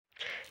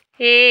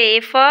A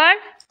for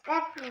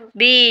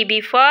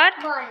B for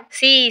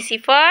C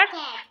for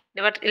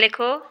এবার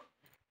লেখো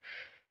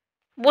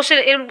বসে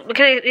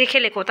এখানে রেখে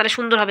লেখো তাহলে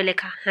সুন্দর হবে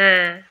লেখা।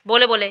 হ্যাঁ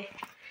বলে বলে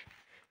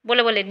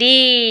বলে বলে ডি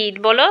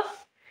বলো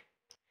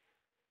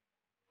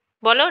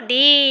বলো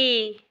ডি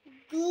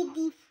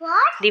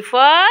ডি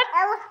ফর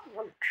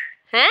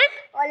হ্যাঁ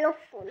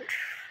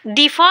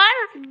ডি ফর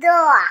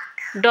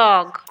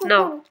ডগ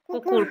নাও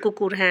কুকুর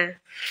কুকুর হ্যাঁ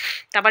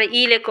তারপরে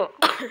ই লেখো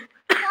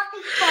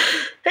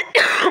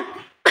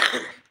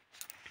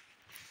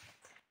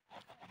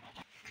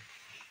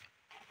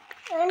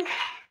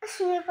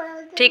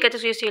ঠিক আছে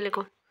শুয়ে শুয়ে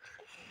লেখো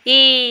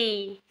ই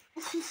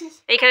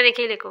এইখানে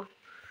রেখেই লেখো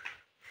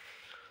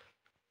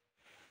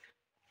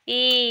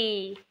ই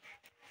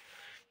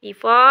ই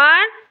ফর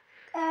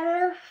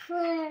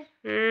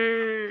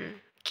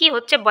কি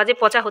হচ্ছে বাজে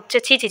পচা হচ্ছে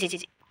ছি ছি ছি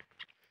ছি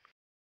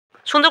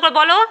সুন্দর করে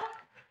বলো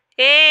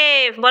এ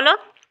বলো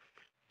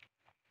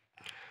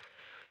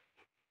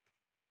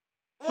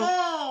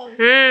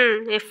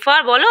এফ ফর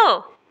বলো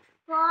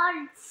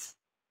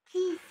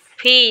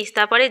ফিশ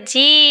তারপরে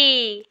জি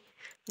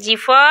জি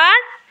ফর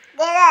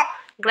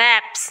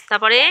গ্র্যাপস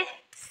তারপরে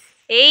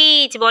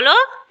এইচ বলো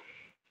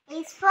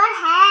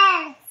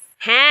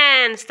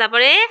হ্যান্ডস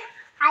তারপরে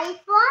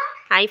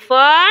আই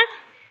ফর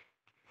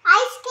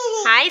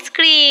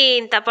আইসক্রিম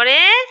তারপরে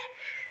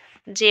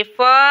জে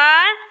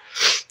ফর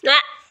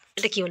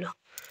এটা কি হলো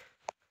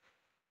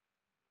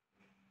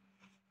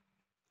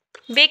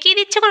বেঁকিয়ে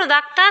দিচ্ছে কোনো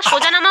দাগটা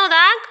সোজা নামাও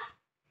দাগ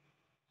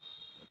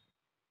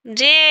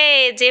জে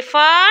জে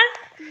ফর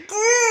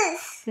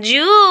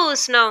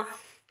জুস নাও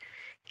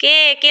কে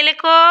কে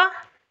লেখো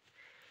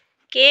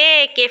কে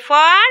K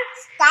for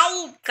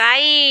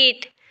kite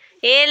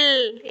L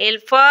L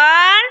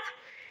for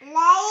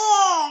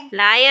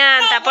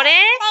lion তারপরে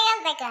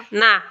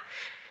না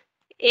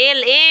এল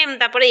এম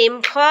তারপরে এম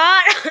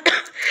ফর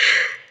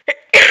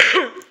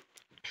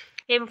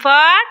এম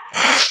ফর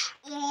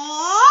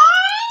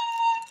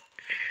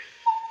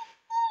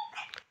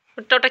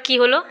ওটা কি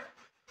হলো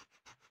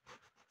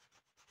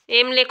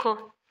এম লেখো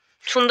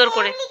সুন্দর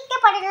করে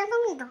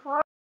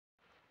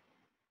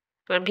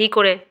ভি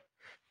করে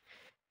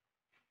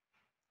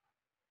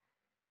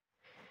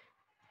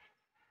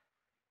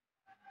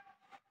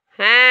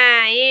হ্যাঁ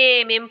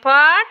এম এম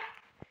ফর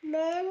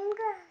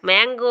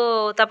ম্যাঙ্গো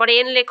তারপরে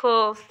এন লেখো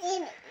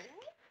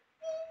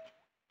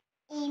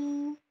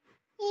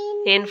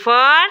এন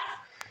ফর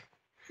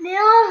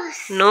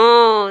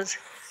নোজ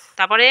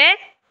তারপরে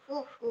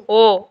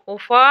ও ও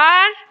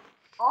ফর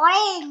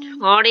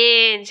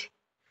অরেঞ্জ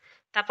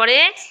তারপরে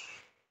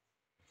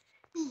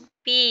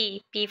পি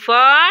পি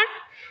ফর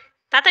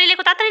তাড়াতাড়ি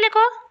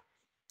লেখো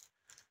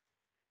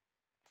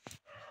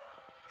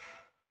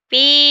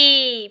পি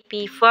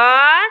পি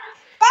ফর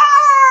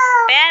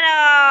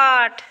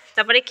প্যারট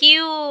তারপরে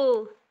কিউ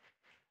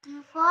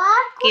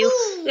কিউ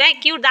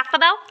কিউ ডাকটা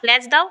দাও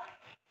লেজ দাও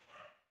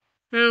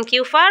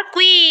কিউ ফর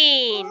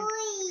কুইন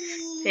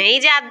এই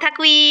যে আধ্যা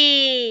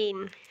কুইন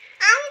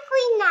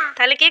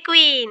তাহলে কে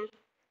কুইন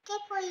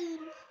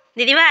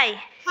দিদি ভাই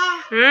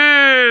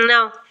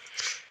নাও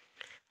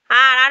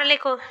আর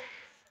লেখো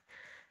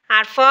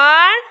আর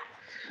ফর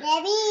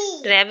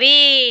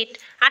র্যাবিট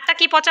আরটা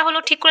কি পচা হলো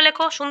ঠিক করে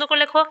লেখো সুন্দর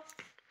করে লেখো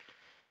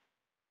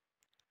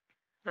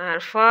আর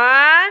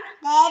ফর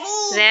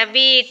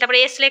র্যাবিট তারপরে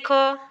এস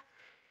লেখো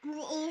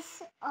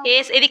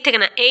এস এদিক থেকে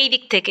না এই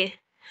দিক থেকে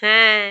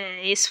হ্যাঁ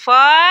এস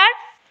ফর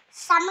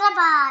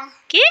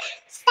কি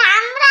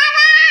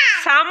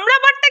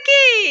সামরাবারটা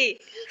কি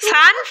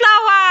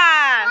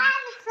সানফ্লাওয়ার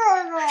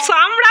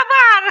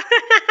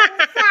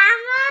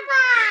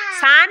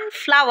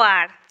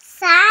সানফ্লাওয়ার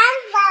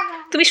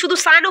তুমি শুধু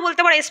সানও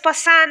বলতে পারো এস ফর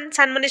সান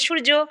সান মানে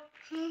সূর্য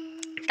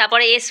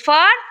তারপরে এস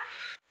ফর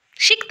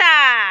শিকতা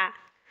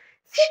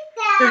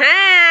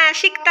হ্যাঁ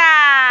শিকতা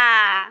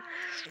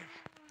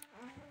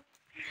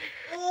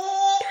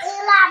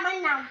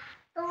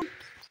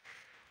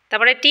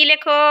তারপরে টি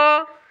লেখো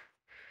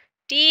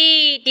টি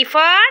টি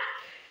ফর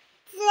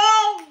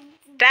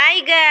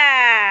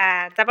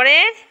টাইগার তারপরে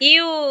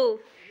ইউ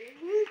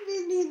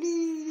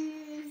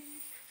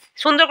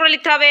সুন্দর করে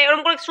লিখতে হবে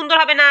ওরকম করে সুন্দর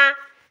হবে না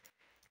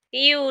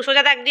ইউ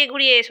সোজা দাগ দিয়ে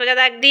ঘুরিয়ে সোজা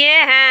দাগ দিয়ে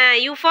হ্যাঁ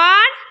ইউ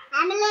ফর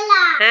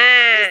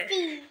হ্যাঁ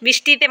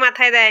বৃষ্টিতে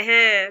মাথায় দেয়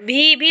হ্যাঁ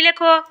ভি ভি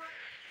লেখো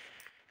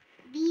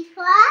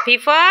ভি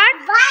ফর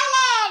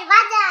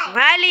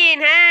ভায়োলিন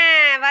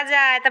হ্যাঁ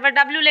বাজায় তারপর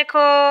ডাব্লিউ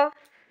লেখো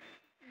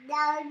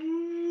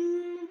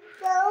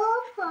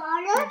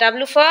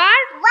ডাব্লিউ ফর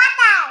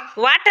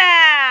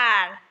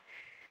ওয়াটার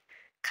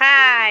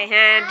খায়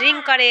হ্যাঁ ড্রিঙ্ক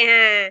করে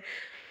হ্যাঁ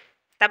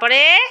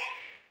তারপরে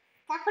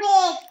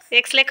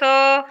এক্স লেখো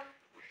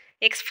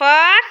এক্স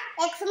ফর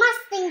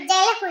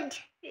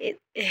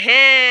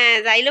হ্যাঁ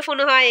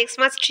জাইলোফোনও হয়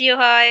এক্সমাস ট্রিও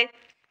হয়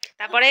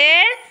তারপরে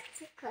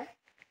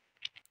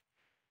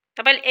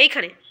তারপরে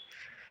এইখানে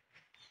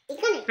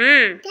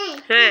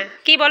হ্যাঁ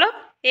কি বলো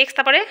এক্স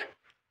তারপরে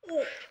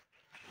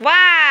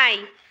ওয়াই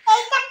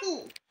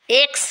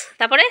এক্স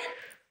তারপরে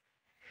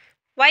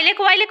ওয়াই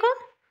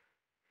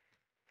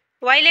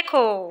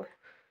লেখো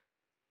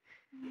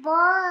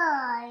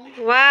বল।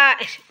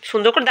 ওয়াই,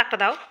 সুন্দর করে দাগটা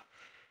দাও,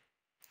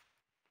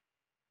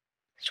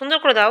 সুন্দর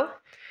করে দাও।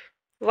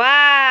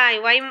 Y,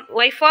 Y,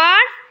 Y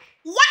for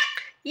yak.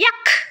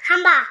 ইয়াক।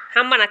 হাম্বা।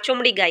 হাম্বা না,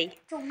 চমড়ি গাই।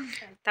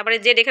 তারপরে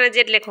জেড, এখানে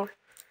জেড লেখো।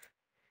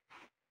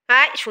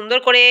 হাই, সুন্দর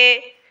করে।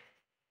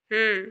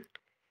 হুম,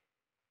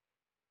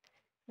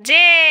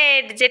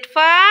 Z, Z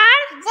for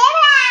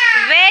zebra.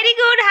 very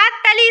good,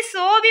 হাততালি,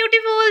 so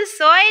beautiful,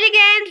 so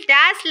elegant,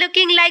 just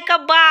looking like a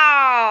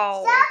bow.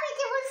 So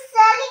beautiful,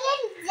 so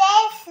elegant,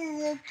 just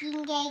looking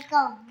like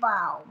a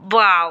bow.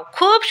 Wow,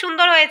 খুব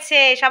সুন্দর হয়েছে।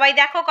 সবাই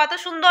দেখো কত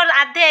সুন্দর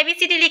আধ্যে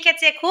এবিসিডি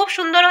লিখেছে, খুব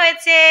সুন্দর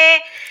হয়েছে।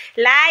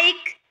 Like,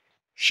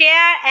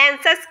 share and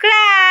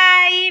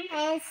subscribe.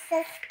 And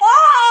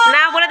subscribe.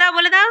 না, বলে দাও,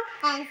 বলে দাও।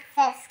 And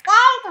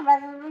subscribe. তোমরা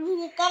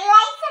ভিডিওকে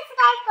লাইক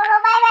সাবস্ক্রাইব করো।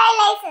 Bye bye.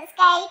 Like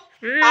subscribe.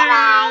 Bye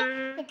bye.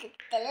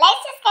 Like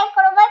subscribe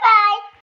করো। Bye bye.